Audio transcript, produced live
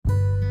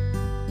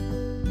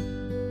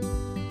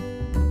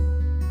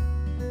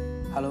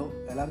Hello,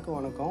 எல்லாருக்கும்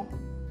வணக்கம்.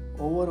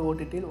 ஒவ்வொரு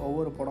ஓடிடியில்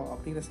ஒவ்வொரு படம்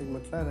அப்படிங்கிற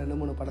செக்மெண்ட்டில்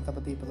 2-3 படத்தை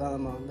பற்றி இப்போ தான்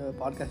நம்ம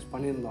பாட்காஸ்ட்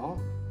பண்ணியிருந்தோம்.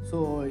 ஸோ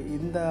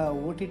இந்த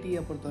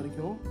ஓடிடியை பொறுத்த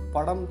வரைக்கும்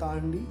படம்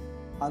தாண்டி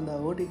அந்த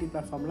ஓடிடி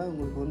பிளாட்ஃபார்மில்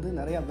உங்களுக்கு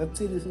நிறையா வெப்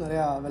சீரிஸும்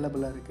நிறையா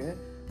அவைலபிளாக இருக்குது.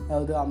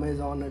 அதாவது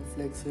அமேசான்,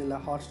 நெட்ஃப்ளிக்ஸ் இல்லை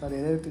ஹாட்ஸ்டார்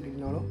எதை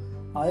எடுத்துக்கிட்டிங்கனாலும்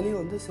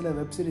அதுலேயும் சில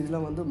வெப்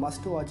சீரிஸ்லாம்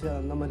மஸ்ட் வாட்ச்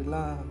அந்த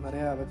மாதிரிலாம்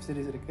நிறையா வெப்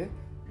சீரிஸ்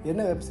இருக்குது.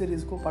 என்ன வெப்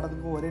சீரிஸ்க்கும்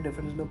படத்துக்கும் ஒரே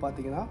டிஃப்ரென்ஸ்னு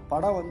பார்த்தீங்கன்னா,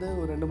 படம்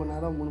ஒரு 2 மணி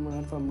நேரம் 3 மணி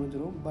நேரத்தில்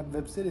முடிஞ்சிடும். பட்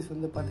வெப் சீரிஸ்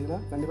பார்த்தீங்கன்னா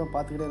கண்டிப்பாக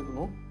பார்த்துக்கிட்டே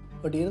இருக்கணும்.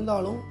 பட்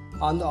இருந்தாலும்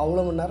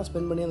அவ்வளோ மணி நேரம்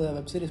ஸ்பெண்ட் பண்ணி அந்த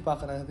வெப் சீரிஸ்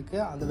பார்க்குறதுக்கு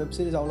அந்த வெப்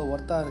சீரிஸ் அவ்வளோ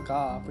ஒர்த்தாக இருக்கா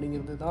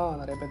அப்படிங்கிறது தான்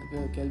நிறைய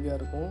பேருக்கு கேள்வியாக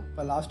இருக்கும்.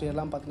 இப்போ லாஸ்ட்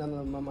இயர்லாம்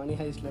பார்த்தீங்கன்னா அந்த மணி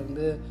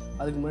ஹைஸ்ட்லேருந்து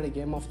அதுக்கு முன்னாடி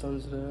கேம் ஆஃப்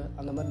த்ரோன்ஸு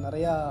அந்த மாதிரி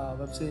நிறையா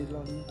வெப்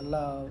சீரிஸ்லாம்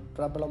நல்லா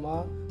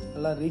பிரபலமாக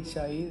நல்லா ரீச்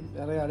ஆகி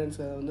நிறைய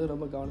ஆடியன்ஸை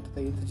ரொம்ப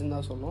கவனத்தை ஈர்த்துச்சுன்னு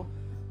தான் சொன்னோம்.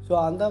 ஸோ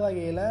அந்த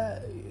வகையில்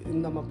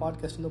நம்ம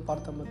பாட்காஸ்ட்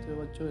படத்தை பற்றி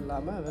வச்சும்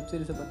இல்லாமல் வெப்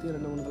சீரிஸை பற்றி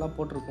 2-3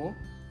 போட்டிருக்கோம்.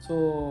 ஸோ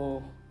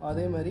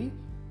அதே மாதிரி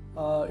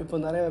இப்போ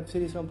நிறைய வெப்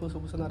சீரிஸ்லாம்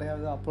புதுசாக நிறையா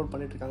அப்லோட்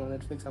பண்ணிகிட்ருக்காங்க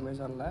நெட்ஃப்ளிக்ஸ்,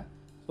 அமேசானில்.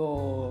 ஸோ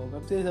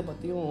வெப் சீரிஸை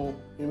பற்றியும்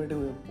இனிமேட்டு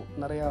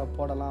நிறையா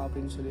போடலாம்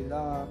அப்படின்னு சொல்லி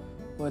தான்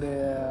ஒரு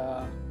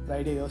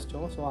ஐடியா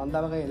யோசித்தோம். ஸோ அந்த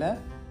வகையில்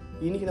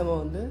இன்றைக்கி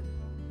நம்ம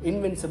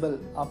இன்வின்சிபிள்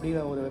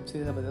அப்படிங்கிற ஒரு வெப்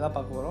சீரிஸை பற்றி தான்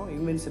பார்க்க போகிறோம்.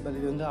 இன்வின்சிபிள்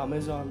இது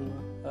அமேசான்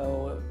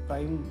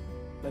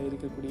ப்ரைமில்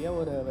இருக்கக்கூடிய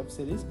ஒரு வெப்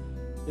சீரிஸ்.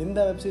 இந்த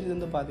வெப்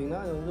சீரிஸ் பார்த்தீங்கன்னா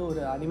அது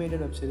ஒரு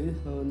அனிமேட்டட் வெப் சீரிஸ்.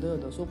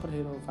 அந்த சூப்பர்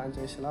ஹீரோ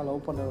ஃப்ரான்ச்சைஸ்லாம்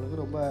லவ் பண்ணுறவங்களுக்கு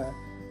ரொம்ப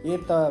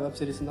ஏற்ற வெப்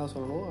சீரிஸ்ன்னு தான்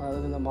சொல்லணும்.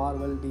 அதாவது இந்த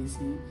மார்வல்,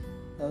 டிசி,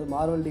 அதாவது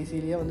மார்வல்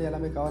டிசிலேயே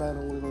எல்லாமே கவர்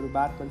ஆகிடும். உங்களுக்கு ஒரு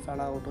பேட்மேன்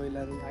ஃபேன் ஆகட்டும்,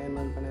 இல்லை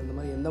அயன்மேன் ஃபேன், இந்த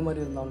மாதிரி எந்த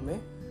மாதிரி இருந்தாலுமே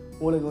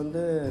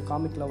உங்களுக்கு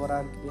காமிக்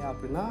லவராக இருக்கீங்க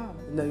அப்படின்னா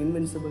இந்த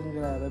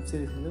இன்வின்சிபிள்ங்கிற வெப்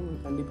சீரிஸ்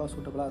உங்களுக்கு கண்டிப்பாக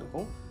சூட்டபுளாக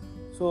இருக்கும்.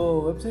 ஸோ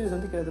வெப் சீரிஸ்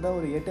கிட்டத்தட்ட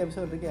ஒரு 8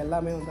 எபிசோட் இருக்குது.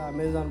 எல்லாமே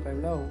அமேசான்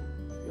ப்ரைமில்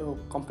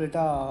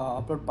கம்ப்ளீட்டாக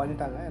அப்லோட்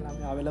பண்ணிட்டாங்க.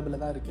 எல்லாமே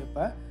அவைலபிளாக தான் இருக்குது.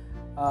 இப்போ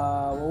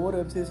ஒவ்வொரு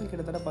வெப் சீரிஸும்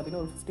கிட்டத்தட்ட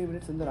பார்த்திங்கன்னா ஒரு 50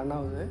 மினிட்ஸ் ரன்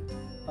ஆகுது.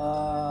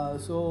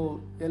 ஸோ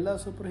எல்லா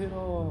சூப்பர்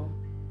ஹீரோ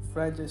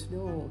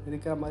ஃப்ரான்ச்சைஸ்லையும்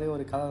இருக்கிற மாதிரி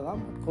ஒரு கதை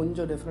தான், பட்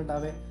கொஞ்சம்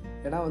டிஃப்ரெண்ட்டாகவே.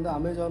 ஏன்னா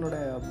அமேசானோட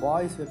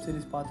பாய்ஸ் வெப்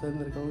சீரிஸ்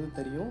பார்த்துருந்து இருக்கிறவங்களுக்கு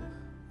தெரியும்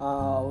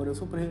ஒரு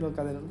சூப்பர் ஹீரோ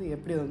கதையிலேருந்து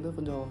எப்படி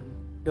கொஞ்சம்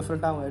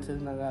டிஃப்ரெண்ட்டாக அவங்க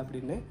எடுத்துருந்தாங்க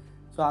அப்படின்னு.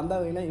 ஸோ அந்த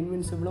வகையில்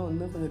இன்வின்சிபிளும்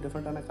கொஞ்சம்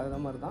டிஃப்ரெண்ட்டான கதை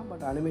மாதிரி தான்,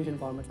 பட் அனிமேஷன்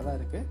ஃபார்மேட்டில் தான்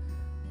இருக்குது.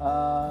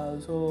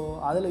 ஸோ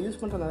அதில்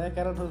யூஸ் பண்ணுற நிறைய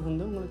கேரக்டர்ஸ்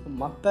உங்களுக்கு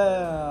மற்ற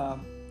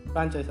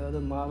ஃப்ரான்ச்சைஸ், அதாவது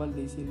மார்வல்,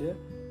 டிசிலேயே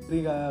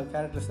இருக்கிற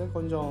கேரக்டர்ஸை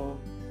கொஞ்சம்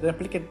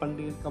ரெப்ளிகேட்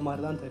பண்ணியிருக்க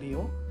மாதிரி தான்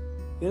தெரியும்.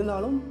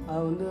 இருந்தாலும்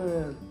அது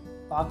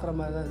பார்க்குற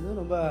மாதிரி தான்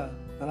ரொம்ப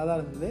நல்லா தான்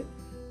இருந்தது.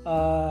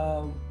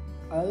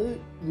 அதாவது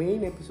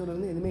மெயின்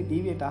எபிசோட்லேருந்து எதுவுமே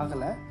டீவியேட்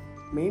ஆகலை.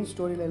 மெயின்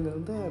ஸ்டோரி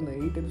லைன்லேருந்து அந்த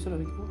 8 எபிசோட்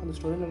வரைக்கும் அந்த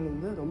ஸ்டோரி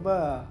லைன் ரொம்ப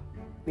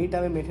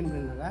நீட்டாகவே மெயின்டைன்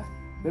பண்ணியிருந்தாங்க.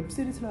 வெப்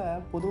சீரிஸில்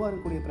பொதுவாக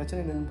இருக்கக்கூடிய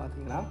பிரச்சனை என்னென்னு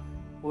பார்த்தீங்கன்னா,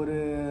 ஒரு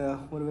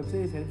வெப்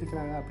சீரிஸ்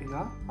எடுத்துக்கிறாங்க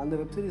அப்படின்னா அந்த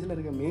வெப் சீரிஸில்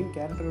இருக்க மெயின்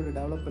கேரக்டரோட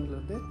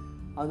டெவலப்மெண்ட்லேருந்து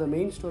அந்த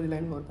மெயின் ஸ்டோரி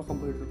லைன் ஒரு பக்கம்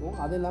போயிட்டுருக்கும்.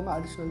 அது இல்லாமல்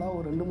அடிஷ்னலாக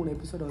ஒரு 2-3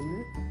 எபிசோடு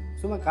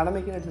சும்மா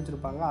கடமைக்கு எடுத்து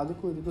வச்சுருப்பாங்க.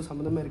 அதுக்கும் இதுக்கும்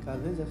சம்மந்தமே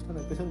இருக்காது. ஜஸ்ட்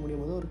அந்த எபிசோட்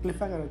முடியும் போது ஒரு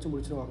கிளிஃப் ஹேங்கர் வச்சு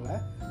முடிச்சிருவாங்க,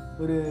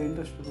 ஒரு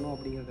இன்ட்ரெஸ்ட் இருக்கணும்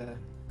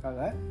அப்படிங்கிறதுக்காக.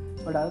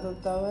 பட் அதை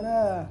தவிர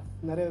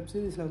நிறைய வெப்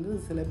சீரிஸில்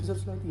சில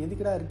எபிசோட்ஸில்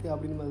எதுக்கடா இருக்குது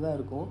அப்படின்னு மாதிரி தான்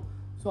இருக்கும்.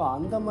 ஸோ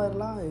அந்த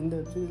மாதிரிலாம் இந்த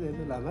வெப் சீரிஸில்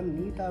எதுவும் இல்லாமல்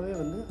நீட்டாகவே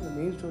அந்த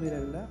மெயின் ஸ்டோரி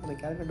லைனில் அந்த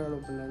கேரக்டர்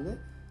டெவலப்மெண்ட்லேருந்து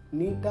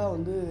நீட்டாக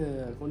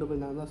கொண்டு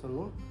போயிருந்தாங்கன்னு தான்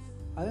சொல்லணும்.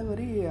 அதே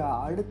மாதிரி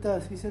அடுத்த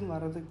சீசன்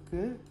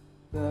வர்றதுக்கு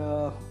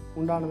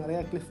உண்டான நிறையா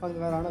கிளிஃப்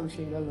ஹேங்கரான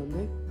விஷயங்கள்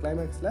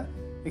கிளைமேக்ஸில்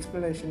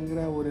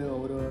எக்ஸ்ப்ளனேஷனுங்கிற ஒரு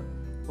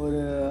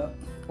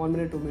 1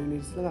 minute 2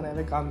 minutes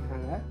நிறையாவே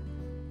காமிக்கிறாங்க.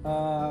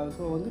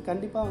 ஸோ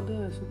கண்டிப்பாக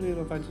சூப்பர்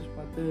ஹீரோ ஃப்ரான்ச்சைஸ்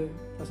பார்த்து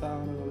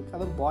ஆகிறவங்களுக்கு,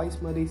 அதாவது பாய்ஸ்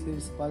மாதிரி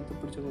சீரிஸ் பார்த்து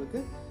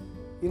பிடிச்சவங்களுக்கு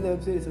இந்த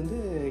வெப் சீரிஸ்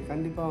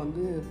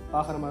கண்டிப்பாக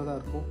பார்க்குற மாதிரி தான்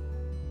இருக்கும்.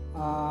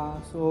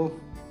 ஸோ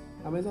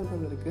அமேசான்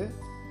ப்ரைமில் இருக்குது,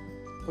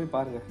 போய்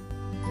பாருங்கள்.